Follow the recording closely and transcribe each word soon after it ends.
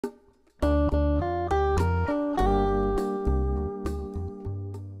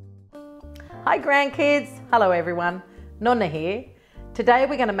Hi grandkids, hello everyone, Nonna here. Today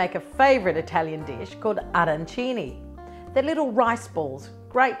we're going to make a favourite Italian dish called arancini. They're little rice balls,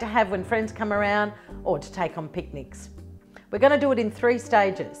 great to have when friends come around or to take on picnics. We're going to do it in 3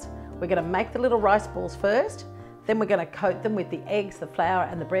 stages. We're going to make the little rice balls first, then we're going to coat them with the eggs, the flour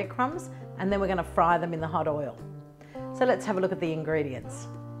and the breadcrumbs, and then we're going to fry them in the hot oil. So let's have a look at the ingredients.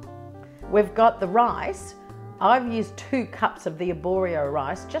 We've got the rice. I've used 2 cups of the arborio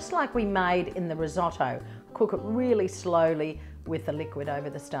rice, just like we made in the risotto. Cook it really slowly with the liquid over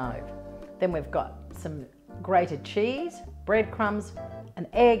the stove. Then we've got some grated cheese, breadcrumbs, an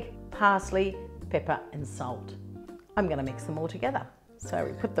egg, parsley, pepper and salt. I'm going to mix them all together. So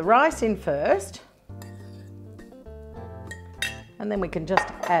we put the rice in first, and then we can just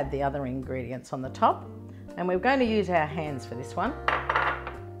add the other ingredients on the top. And we're going to use our hands for this one.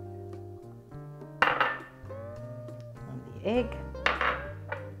 Egg,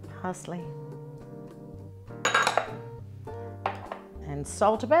 parsley and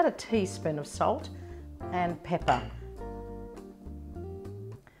salt, about a teaspoon of salt, and pepper,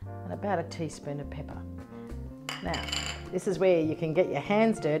 and about a teaspoon of pepper. Now this is where you can get your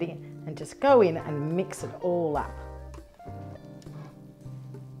hands dirty and just go in and mix it all up.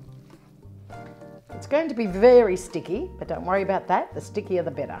 It's going to be very sticky, but don't worry about that, the stickier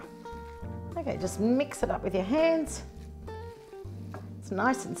the better. Okay, just mix it up with your hands.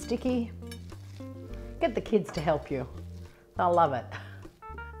 Nice and sticky. Get the kids to help you. They'll love it.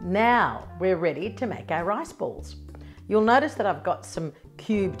 Now we're ready to make our rice balls. You'll notice that I've got some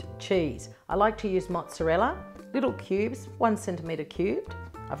cubed cheese. I like to use mozzarella, little cubes, 1 centimetre cubed.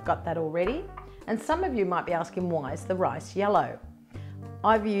 I've got that already. And some of you might be asking, why is the rice yellow?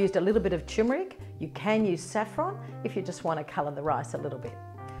 I've used a little bit of turmeric. You can use saffron if you just want to colour the rice a little bit.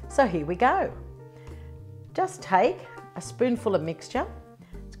 So here we go. Just take a spoonful of mixture.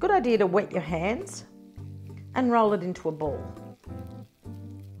 It's a good idea to wet your hands and roll it into a ball.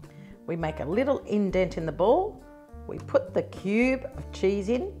 We make a little indent in the ball. We put the cube of cheese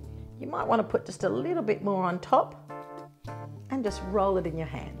in. You might want to put just a little bit more on top and just roll it in your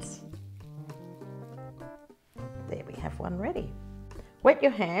hands. There we have one ready. Wet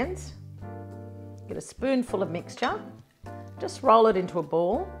your hands, get a spoonful of mixture, just roll it into a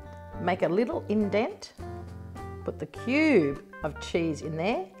ball, make a little indent. Put the cube of cheese in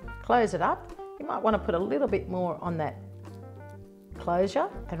there, close it up. You might want to put a little bit more on that closure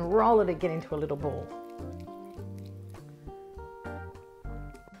and roll it again into a little ball.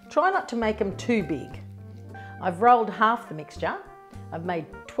 Try not to make them too big. I've rolled half the mixture. I've made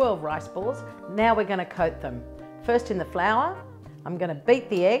 12 rice balls. Now we're going to coat them. First in the flour, I'm going to beat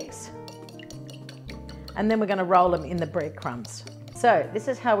the eggs, and then we're going to roll them in the breadcrumbs. So this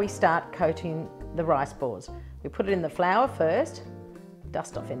is how we start coating the rice balls. We put it in the flour first,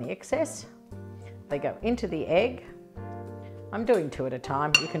 dust off any excess. They go into the egg. I'm doing 2 at a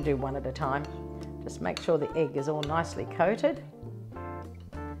time, you can do 1 at a time. Just make sure the egg is all nicely coated.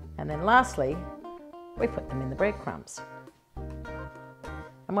 And then lastly, we put them in the breadcrumbs.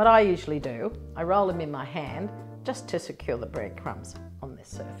 And what I usually do, I roll them in my hand just to secure the breadcrumbs on this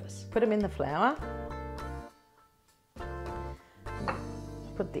surface. Put them in the flour.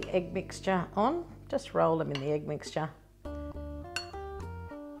 Put the egg mixture on, just roll them in the egg mixture, and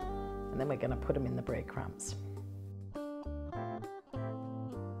then we're going to put them in the breadcrumbs.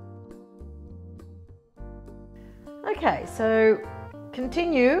 Okay, so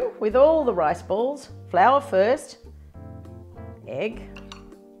continue with all the rice balls. Flour first, egg,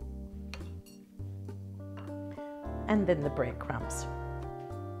 and then the breadcrumbs.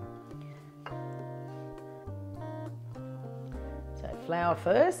 Flour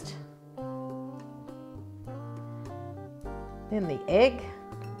first, then the egg.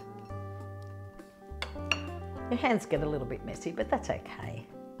 Your hands get a little bit messy, but that's okay.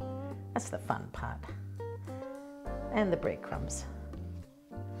 That's the fun part. And the breadcrumbs.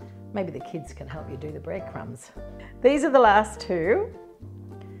 Maybe the kids can help you do the breadcrumbs. These are the last 2.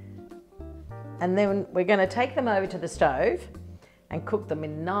 And then we're going to take them over to the stove and cook them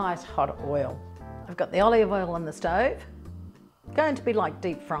in nice hot oil. I've got the olive oil on the stove. Going to be like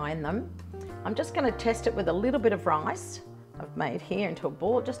deep frying them. I'm just going to test it with a little bit of rice I've made here into a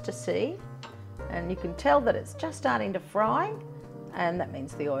ball just to see, and you can tell that it's just starting to fry, and that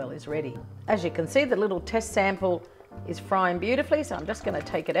means the oil is ready. As you can see, the little test sample is frying beautifully, so I'm just going to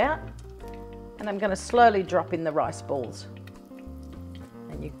take it out and I'm going to slowly drop in the rice balls,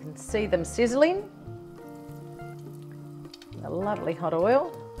 and you can see them sizzling in the lovely hot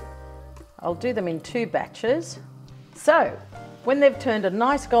oil. I'll do them in 2 batches. So when they've turned a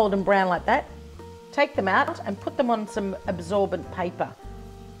nice golden brown like that, take them out and put them on some absorbent paper.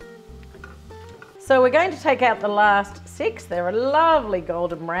 So we're going to take out the last 6. They're a lovely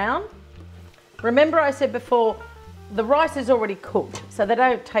golden brown. Remember I said before, the rice is already cooked, so they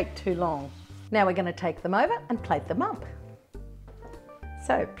don't take too long. Now we're going to take them over and plate them up.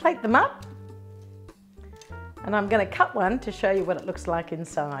 So plate them up, and I'm going to cut one to show you what it looks like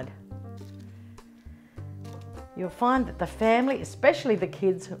inside. You'll find that the family, especially the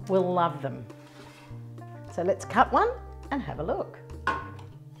kids, will love them. So let's cut one and have a look.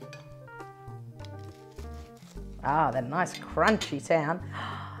 Ah, that nice crunchy sound,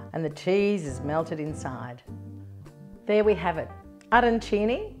 and the cheese is melted inside. There we have it,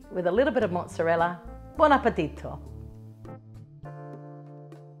 arancini with a little bit of mozzarella. Buon appetito!